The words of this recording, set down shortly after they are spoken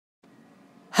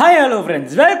Hi hello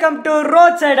friends, welcome to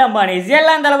Roadside Ambanis.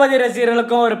 எல்லா தளபதி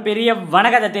ரசிகர்களுக்கும் ஒரு பெரிய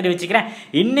வணக்கத்தை தெரிவிச்சுக்கிறேன்.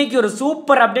 இன்னைக்கு ஒரு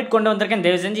சூப்பர் அப்டேட் கொண்டு வந்திருக்கேன்.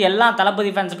 தயவு செஞ்சு எல்லா தளபதி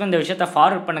ஃபேன்ஸுக்கும் இந்த விஷயத்தை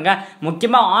ஃபார்வர்ட் பண்ணுங்க.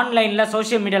 முக்கியமா ஆன்லைன்ல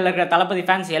சோஷியல் மீடியால இருக்கிற தளபதி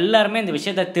ஃபேன்ஸ் எல்லாருமே இந்த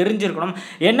விஷயத்தை தெரிஞ்சிருக்கணும்.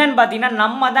 என்னன்னு பார்த்தீங்கன்னா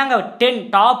நம்ம தாங்க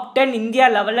டாப் 10 இந்தியா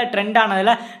லெவலில் ட்ரெண்ட்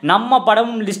ஆனதில் நம்ம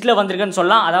படமும் லிஸ்ட்டில் வந்திருக்குன்னு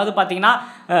சொல்லலாம். அதாவது பார்த்தீங்கன்னா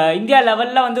இந்தியா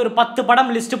லெவலில் வந்து ஒரு 10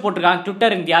 படம் லிஸ்ட் போட்டிருக்காங்க.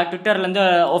 ட்விட்டர்லேருந்து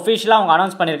ஒஃபிஷியலாக அவங்க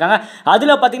அனௌன்ஸ் பண்ணியிருக்காங்க.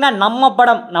 அதில் பார்த்தீங்கன்னா நம்ம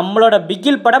படம் நம்மளோட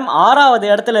பிகில் படம் 6வது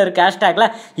இடத்துல இருக்கு ஹேஷ்டேக்ல.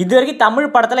 இது வரைக்கும் தமிழ்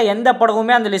படத்தில் எந்த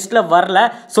படமுமே அந்த லிஸ்ட்டில் வரல.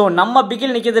 ஸோ நம்ம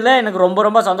பிகில் நிற்கிறதுல எனக்கு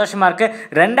ரொம்ப சந்தோஷமாக இருக்குது.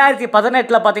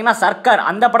 2018 பார்த்தீங்கன்னா சர்க்கார்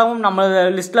அந்த படமும் நம்ம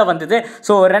லிஸ்ட்டில் வந்தது.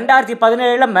 ஸோ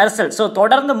 2017 மெர்சல். ஸோ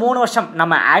தொடர்ந்து 3 வருஷம்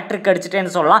நம்ம ஆட்ரிக்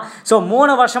அடிச்சிட்டேன்னு சொல்லலாம். ஸோ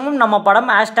 3 வருஷமும் நம்ம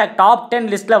படம் ஹேஷ்டேக் டாப் 10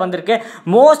 லிஸ்ட்டில் வந்திருக்கு.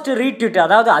 மோஸ்ட் ரீட்வீட்,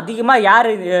 அதாவது அதிகமாக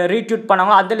யார் ரீட்வீட்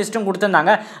பண்ணாங்களோ அந்த லிஸ்ட்டும்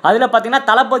கொடுத்துருந்தாங்க. அதில் பார்த்தீங்கன்னா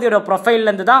தளபதியோட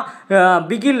ப்ரொஃபைல்லேருந்து தான்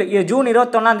Bigil June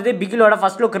 21 பிகிலோட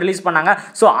first look release பண்ணாங்க.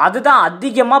 ஸோ அதுதான்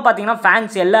அதிகமாக பார்த்தீங்கன்னா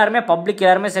ஃபேன்ஸ் எல்லாருமே பப்ளிக்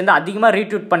எல்லாருமே சேர்ந்து அதிகமாக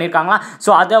ரீட்வீட் பண்ணியிருக்காங்களா. ஸோ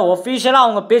அதை ஒஃபிஷியலாக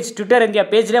அவங்க பேஜ் ட்விட்டர் இந்தியா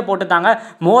பேஜ்லேயே போட்டுருந்தாங்க.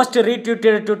 மோஸ்ட்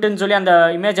ரீட்வீட்னு சொல்லி அந்த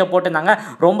இமேஜை போட்டிருந்தாங்க.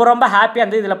 ரொம்ப ஹாப்பியாக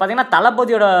இருந்தது. இதில் பார்த்தீங்கன்னா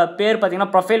தளபதியோட பேர்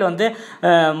பார்த்தீங்கன்னா ப்ரொஃபைல் வந்து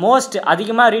மோஸ்ட்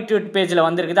அதிகமாக ரீட்வீட் பேஜில்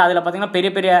வந்திருக்குது. அதில்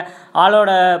பார்த்தீங்கன்னா பெரிய ஆளோட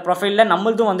ப்ரொஃபைலில்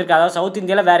நம்மளதும் வந்திருக்கு. அதாவது சவுத்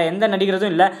இந்தியாவில் வேறு எந்த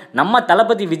நடிகரதும் இல்லை, நம்ம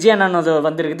தளபதி விஜய் அண்ணனது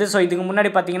வந்திருக்குது. ஸோ இதுக்கு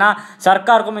முன்னாடி பார்த்தீங்கன்னா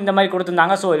சர்க்காருக்கும் இந்த மாதிரி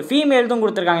கொடுத்துருந்தாங்க. ஸோ ஃபீமேல்தும்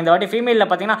கொடுத்துருக்காங்க. இந்த வாட்டி ஃபீமேலில்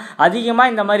பார்த்தீங்கன்னா அதிகமாக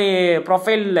இந்த மாதிரி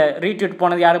ப்ரொஃபைலில் ரீட்வீட்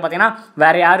போனது யார் பார்த்தீங்கன்னா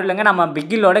வேறு யாரும் இல்லைங்க, நம்ம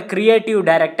பிகிலோட creative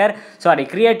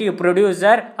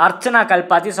producer Archana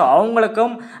Kalpathi. So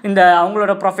அவங்களுக்கும்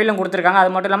அவங்களோட ப்ரொஃபைலும் கொடுத்துருக்காங்க.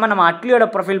 அது மட்டும் இல்லாமல் நம்ம அட்லியோட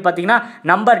ப்ரொஃபைல் பார்த்தீங்கன்னா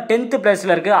நம்பர் 10th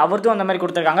பிளேஸில் இருக்குது. அவர்தும் அந்த மாதிரி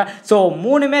கொடுத்துருக்காங்க. ஸோ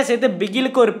மூணுமே சேர்த்து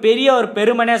பிகிலுக்கு ஒரு பெரிய ஒரு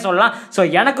பெருமைனே சொல்லலாம். ஸோ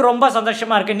எனக்கு ரொம்ப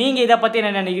சந்தோஷமாக இருக்குது. நீங்கள் இதை பற்றி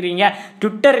என்ன நினைக்கிறீங்க?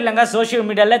 ட்விட்டர் இல்லைங்க, சோஷியல்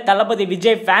மீடியாவில் தளபதி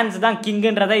விஜய் ஃபேன்ஸ் தான்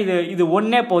கிங்குன்றதை இது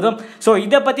ஒன்றே போதும். ஸோ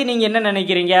இதை பற்றி நீங்கள் என்ன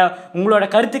நினைக்கிறீங்க? உங்களோட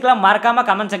கருத்துக்கெல்லாம் மறக்காமல்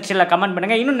கமெண்ட் செக்ஷனில் கமெண்ட்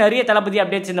பண்ணுங்கள். இன்னும் நிறைய தளபதி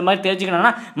அப்டேட்ஸ் இந்த மாதிரி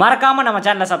தெரிஞ்சுக்கணும்னா மறக்காமல் நம்ம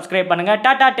சேனலை சப்ஸ்கிரைப் பண்ணுங்கள்.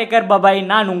 Tata, take care, bye bye.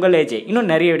 நான் உங்கள் ஏஜே.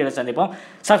 இன்னும் நிறைய வீடியோவில் சந்திப்போம்.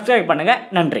 சப்ஸ்கிரைப் பண்ணுங்கள்.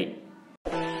 நன்றி.